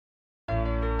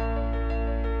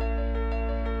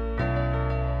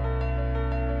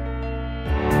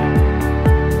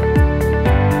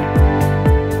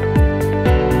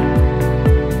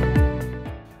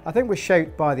I think we're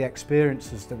shaped by the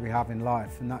experiences that we have in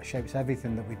life, and that shapes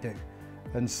everything that we do.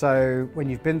 And so when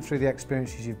you've been through the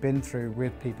experiences you've been through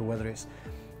with people, whether it's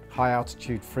high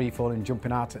altitude free falling,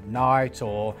 jumping out at night,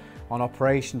 or on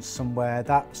operations somewhere,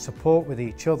 that support with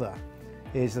each other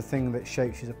is the thing that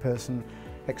shapes you as a person,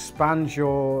 expands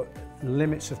your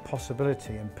limits of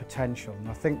possibility and potential. And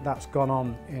I think that's gone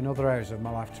on in other areas of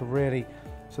my life to really,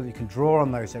 so that you can draw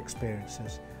on those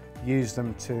experiences, use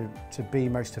them to be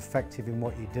most effective in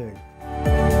what you do.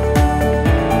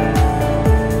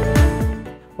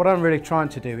 What I'm really trying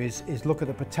to do is look at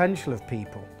the potential of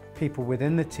people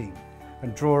within the team,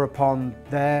 and draw upon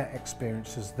their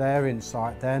experiences, their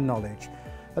insight, their knowledge.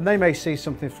 And they may see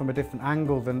something from a different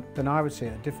angle than I would see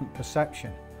it, a different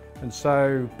perception. And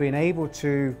so being able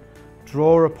to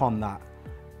draw upon that,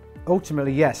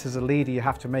 ultimately, yes, as a leader you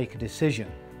have to make a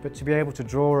decision, but to be able to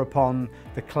draw upon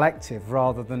the collective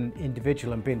rather than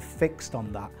individual and being fixed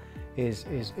on that is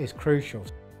crucial.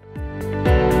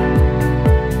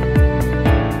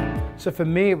 So for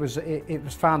me, it was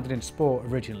founded in sport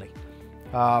originally.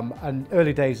 And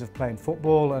early days of playing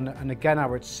football, and again I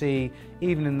would see,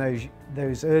 even in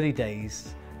those early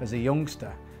days as a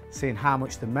youngster, seeing how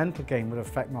much the mental game would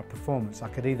affect my performance. I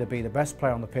could either be the best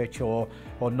player on the pitch or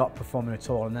not performing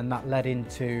at all, and then that led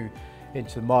into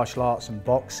martial arts and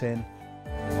boxing.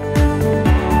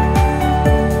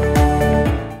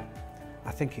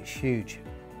 I think it's huge.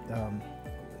 And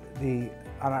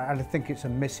I think it's a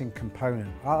missing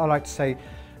component. I like to say,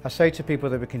 I say to people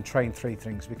that we can train three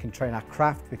things. We can train our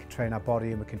craft, we can train our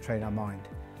body, and we can train our mind.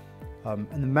 And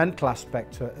the mental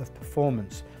aspect of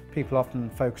performance, people often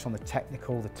focus on the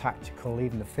technical, the tactical,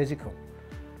 even the physical.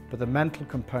 But the mental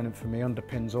component for me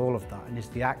underpins all of that and is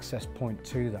the access point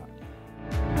to that.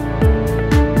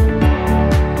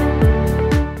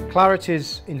 Clarity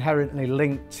is inherently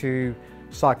linked to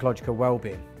psychological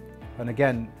well-being. And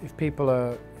again, if people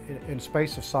are in a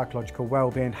space of psychological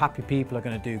well-being, happy people are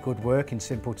going to do good work in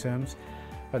simple terms.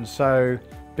 And so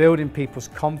building people's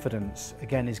confidence,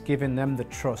 again, is giving them the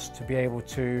trust to be able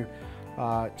to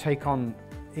take on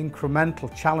incremental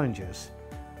challenges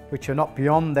which are not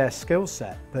beyond their skill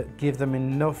set, but give them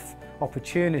enough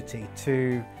opportunity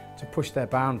to push their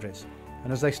boundaries.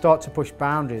 And as they start to push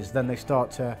boundaries, then they start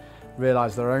to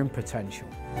realise their own potential.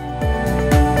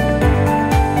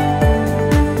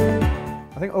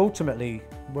 I think ultimately,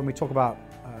 when we talk about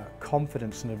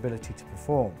confidence and ability to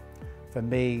perform, for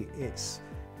me, it's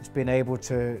being able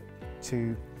to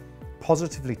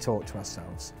positively talk to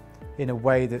ourselves in a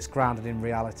way that's grounded in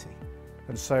reality.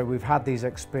 And so we've had these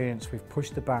experiences, we've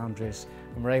pushed the boundaries,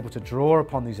 and we're able to draw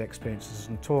upon these experiences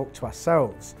and talk to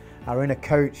ourselves, our inner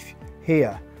coach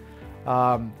here,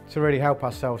 to really help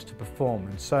ourselves to perform.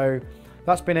 And so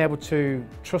that's been able to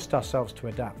trust ourselves to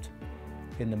adapt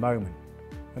in the moment.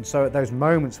 And so at those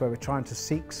moments where we're trying to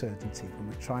seek certainty, when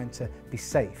we're trying to be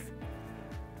safe,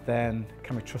 then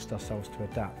can we trust ourselves to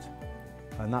adapt?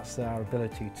 And that's our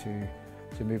ability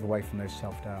to move away from those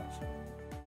self-doubts.